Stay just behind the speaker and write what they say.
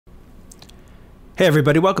Hey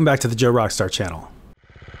everybody, welcome back to the Joe Rockstar channel.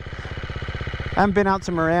 I haven't been out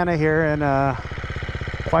to Marana here in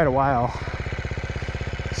quite a while.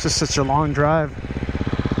 It's just such a long drive.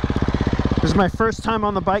 This is my first time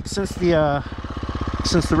on the bike since the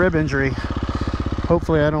rib injury.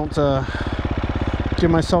 Hopefully I don't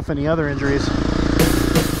give myself any other injuries.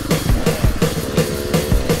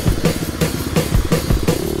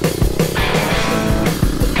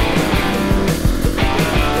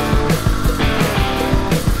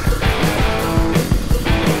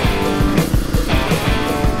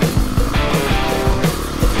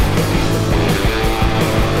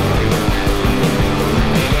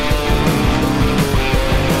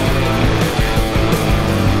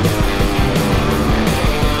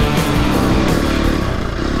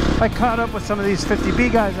 I caught up with some of these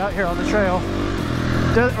 50B guys out here on the trail,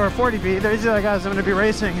 or 40B. These are the guys I'm going to be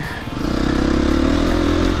racing in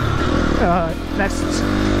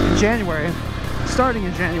January, starting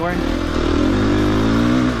in January,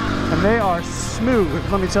 and they are smooth,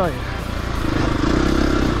 let me tell you.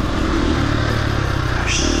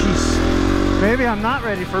 Jeez. Maybe I'm not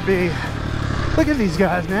ready for B. Look at these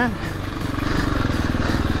guys, man.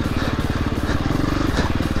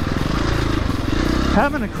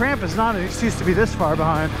 Having a cramp is not an excuse to be this far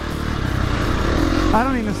behind. I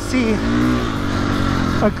don't even see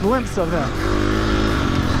a glimpse of them.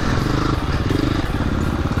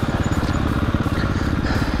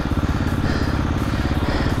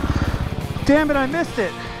 Damn it, I missed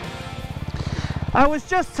it. I was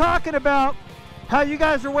just talking about how you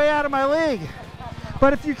guys are way out of my league.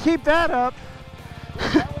 But if you keep that up,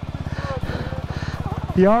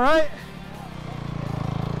 you all right?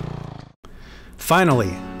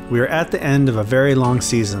 Finally, we are at the end of a very long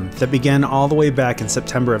season that began all the way back in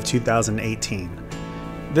September of 2018.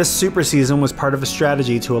 This super season was part of a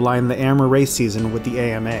strategy to align the AMRA race season with the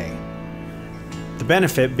AMA. The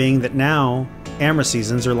benefit being that now AMRA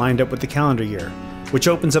seasons are lined up with the calendar year, which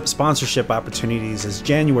opens up sponsorship opportunities, as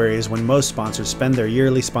January is when most sponsors spend their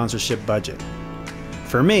yearly sponsorship budget.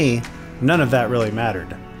 For me, none of that really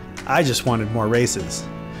mattered. I just wanted more races.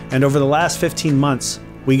 And over the last 15 months,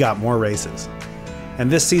 we got more races. And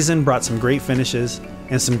this season brought some great finishes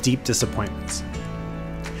and some deep disappointments.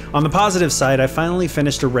 On the positive side, I finally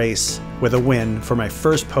finished a race with a win for my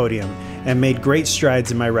first podium and made great strides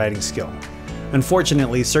in my riding skill.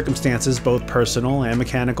 Unfortunately, circumstances, both personal and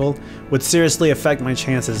mechanical, would seriously affect my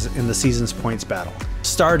chances in the season's points battle,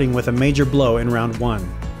 starting with a major blow in round 1,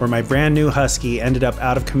 where my brand new Husky ended up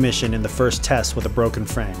out of commission in the first test with a broken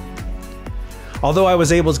frame. Although I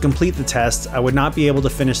was able to complete the test, I would not be able to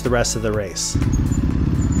finish the rest of the race.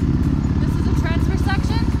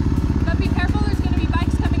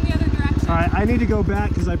 I need to go back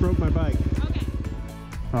because I broke my bike. Okay.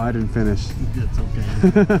 Oh, I didn't finish. It's okay.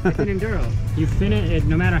 It's an Enduro. You finish it,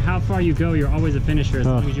 no matter how far you go, you're always a finisher as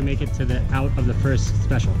long as you make it to the out of the first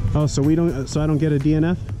special. Oh, so we don't. So I don't get a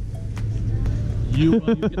DNF. You'll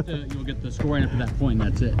get the scoring up to that point.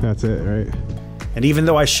 And that's it. That's it, right? And even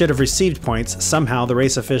though I should have received points, somehow the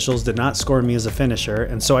race officials did not score me as a finisher,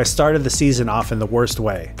 and so I started the season off in the worst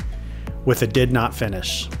way, with a did not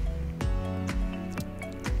finish.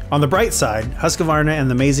 On the bright side, Husqvarna and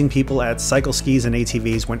the amazing people at Cycle Skis and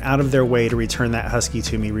ATVs went out of their way to return that Husky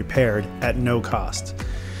to me repaired at no cost.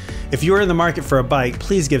 If you are in the market for a bike,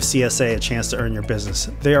 please give CSA a chance to earn your business.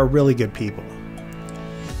 They are really good people.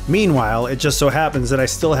 Meanwhile, it just so happens that I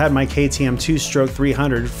still had my KTM 2-stroke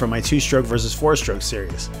 300 from my 2-stroke versus 4-stroke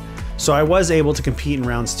series, so I was able to compete in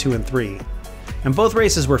rounds 2 and 3. And both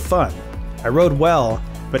races were fun. I rode well,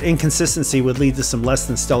 but inconsistency would lead to some less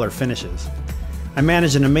than stellar finishes. I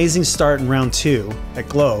managed an amazing start in round 2 at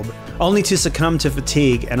Globe, only to succumb to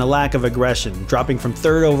fatigue and a lack of aggression, dropping from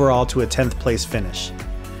 3rd overall to a 10th place finish.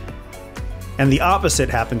 And the opposite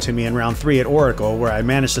happened to me in round 3 at Oracle, where I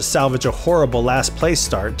managed to salvage a horrible last place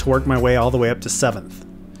start to work my way all the way up to 7th.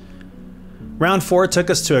 Round 4 took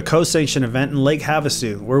us to a co-sanctioned event in Lake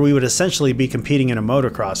Havasu, where we would essentially be competing in a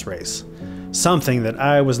motocross race, something that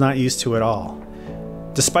I was not used to at all.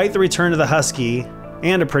 Despite the return of the Husky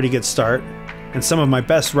and a pretty good start, and some of my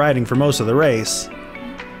best riding for most of the race,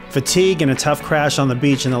 fatigue and a tough crash on the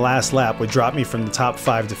beach in the last lap would drop me from the top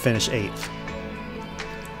 5 to finish 8th.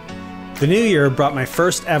 The new year brought my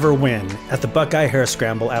first ever win at the Buckeye Hare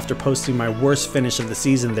Scramble after posting my worst finish of the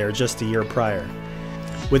season there just a year prior.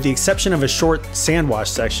 With the exception of a short sandwash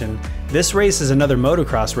section, this race is another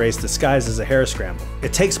motocross race disguised as a Hare Scramble.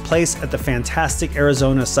 It takes place at the fantastic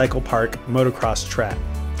Arizona Cycle Park motocross track.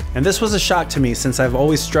 And this was a shock to me since I've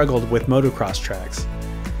always struggled with motocross tracks.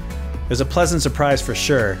 It was a pleasant surprise for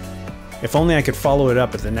sure, if only I could follow it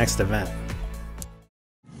up at the next event.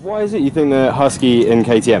 Why is it you think that Husky and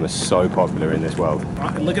KTM are so popular in this world?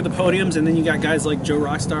 Look at the podiums, and then you got guys like Joe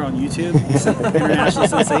Rockstar on YouTube, international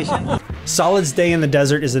sensation. Solid's Day in the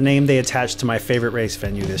Desert is the name they attached to my favorite race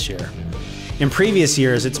venue this year. In previous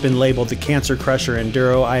years, it's been labeled the Cancer Crusher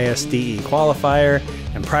Enduro ISDE Qualifier,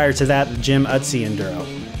 and prior to that, the Jim Utzi Enduro.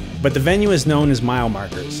 But the venue is known as Mile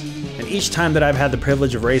Markers, and each time that I've had the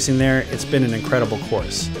privilege of racing there, it's been an incredible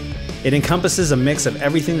course. It encompasses a mix of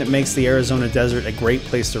everything that makes the Arizona desert a great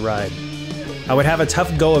place to ride. I would have a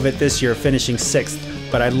tough go of it this year, finishing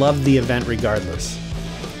 6th, but I loved the event regardless.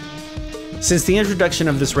 Since the introduction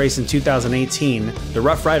of this race in 2018, the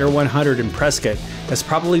Rough Rider 100 in Prescott has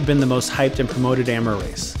probably been the most hyped and promoted AMRA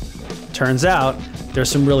race. Turns out, there's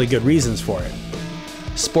some really good reasons for it.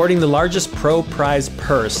 Sporting the largest pro prize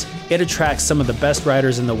purse, it attracts some of the best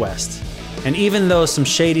riders in the West. And even though some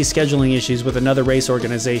shady scheduling issues with another race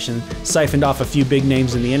organization siphoned off a few big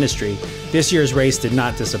names in the industry, this year's race did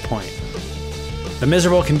not disappoint. The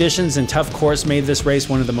miserable conditions and tough course made this race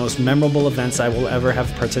one of the most memorable events I will ever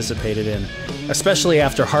have participated in, especially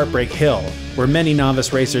after Heartbreak Hill, where many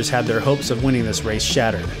novice racers had their hopes of winning this race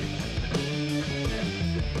shattered.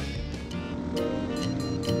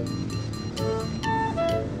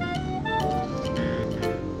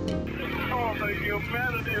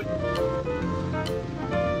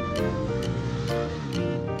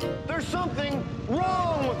 There's something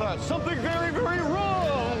wrong with us. Something very, very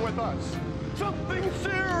wrong with us. Something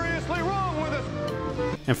seriously wrong with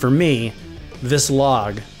us. And for me, this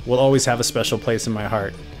log will always have a special place in my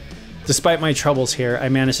heart. Despite my troubles here, I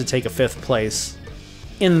managed to take a 5th place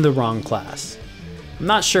in the wrong class. I'm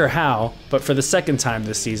not sure how, but for the second time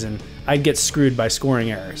this season, I'd get screwed by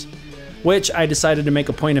scoring errors, which I decided to make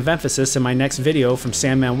a point of emphasis in my next video from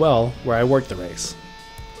San Manuel, where I worked the race.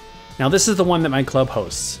 Now this is the one that my club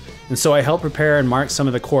hosts, and so I help prepare and mark some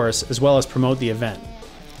of the course as well as promote the event.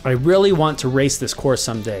 I really want to race this course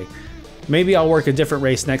someday. Maybe I'll work a different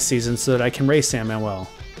race next season so that I can race San Manuel.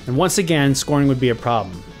 And once again, scoring would be a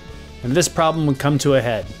problem. And this problem would come to a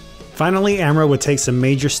head. Finally, AMRA would take some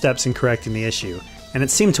major steps in correcting the issue, and it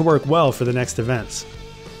seemed to work well for the next events.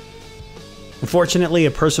 Unfortunately,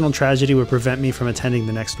 a personal tragedy would prevent me from attending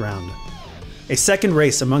the next round. A second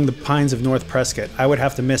race among the pines of North Prescott, I would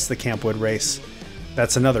have to miss the Campwood race.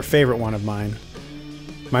 That's another favorite one of mine.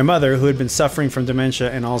 My mother, who had been suffering from dementia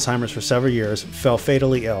and Alzheimer's for several years, fell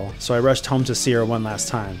fatally ill, so I rushed home to see her one last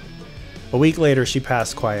time. A week later, she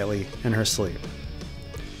passed quietly in her sleep.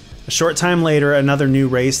 A short time later, another new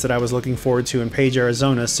race that I was looking forward to in Page,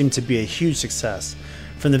 Arizona seemed to be a huge success.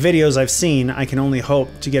 From the videos I've seen, I can only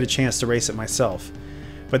hope to get a chance to race it myself.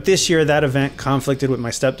 But this year, that event conflicted with my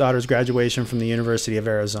stepdaughter's graduation from the University of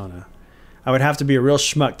Arizona. I would have to be a real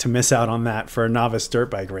schmuck to miss out on that for a novice dirt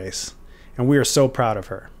bike race. And we are so proud of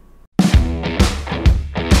her.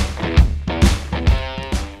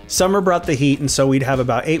 Summer brought the heat, and so we'd have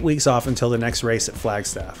about 8 weeks off until the next race at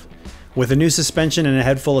Flagstaff. With a new suspension and a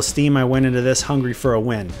head full of steam, I went into this hungry for a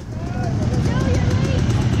win.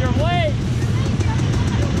 You're late.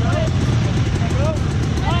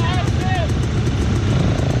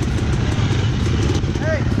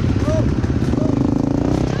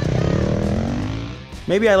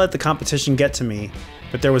 Maybe I let the competition get to me,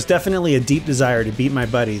 but there was definitely a deep desire to beat my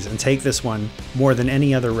buddies and take this one more than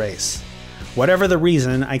any other race. Whatever the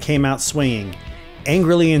reason, I came out swinging,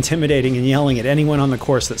 angrily intimidating and yelling at anyone on the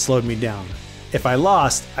course that slowed me down. If I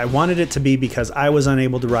lost, I wanted it to be because I was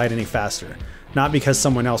unable to ride any faster, not because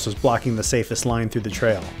someone else was blocking the safest line through the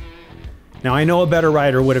trail. Now I know a better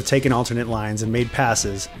rider would have taken alternate lines and made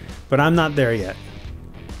passes, but I'm not there yet.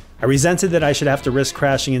 I resented that I should have to risk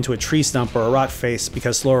crashing into a tree stump or a rock face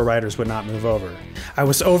because slower riders would not move over. I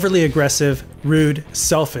was overly aggressive, rude,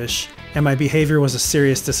 selfish, and my behavior was a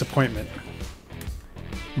serious disappointment.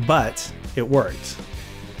 But it worked.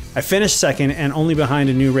 I finished second and only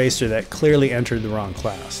behind a new racer that clearly entered the wrong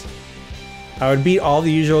class. I would beat all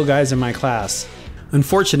the usual guys in my class.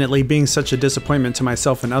 Unfortunately, being such a disappointment to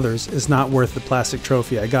myself and others is not worth the plastic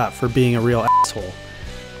trophy I got for being a real asshole.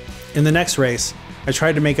 In the next race, I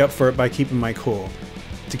tried to make up for it by keeping my cool,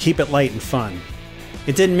 to keep it light and fun.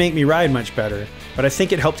 It didn't make me ride much better, but I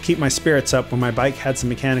think it helped keep my spirits up when my bike had some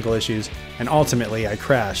mechanical issues, and ultimately I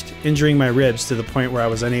crashed, injuring my ribs to the point where I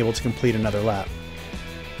was unable to complete another lap.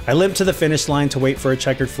 I limped to the finish line to wait for a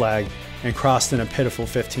checkered flag, and crossed in a pitiful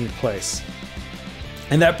 15th place.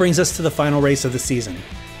 And that brings us to the final race of the season.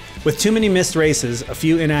 With too many missed races, a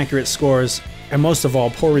few inaccurate scores, and most of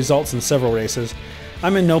all poor results in several races,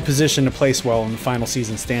 I'm in no position to place well in the final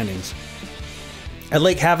season standings. At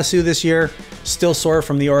Lake Havasu this year, still sore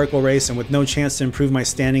from the Oracle race and with no chance to improve my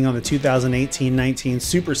standing on the 2018-19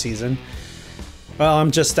 super season, Well,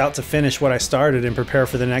 I'm just out to finish what I started and prepare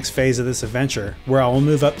for the next phase of this adventure, where I will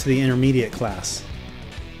move up to the intermediate class.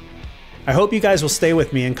 I hope you guys will stay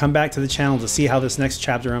with me and come back to the channel to see how this next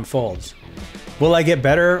chapter unfolds. Will I get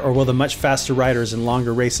better, or will the much faster riders in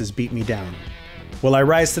longer races beat me down? Will I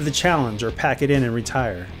rise to the challenge or pack it in and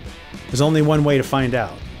retire? There's only one way to find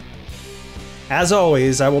out. As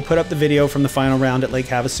always, I will put up the video from the final round at Lake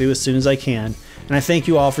Havasu as soon as I can, and I thank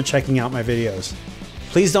you all for checking out my videos.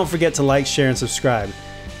 Please don't forget to like, share, and subscribe.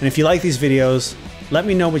 And if you like these videos, let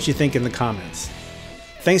me know what you think in the comments.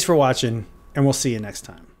 Thanks for watching, and we'll see you next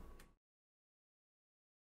time.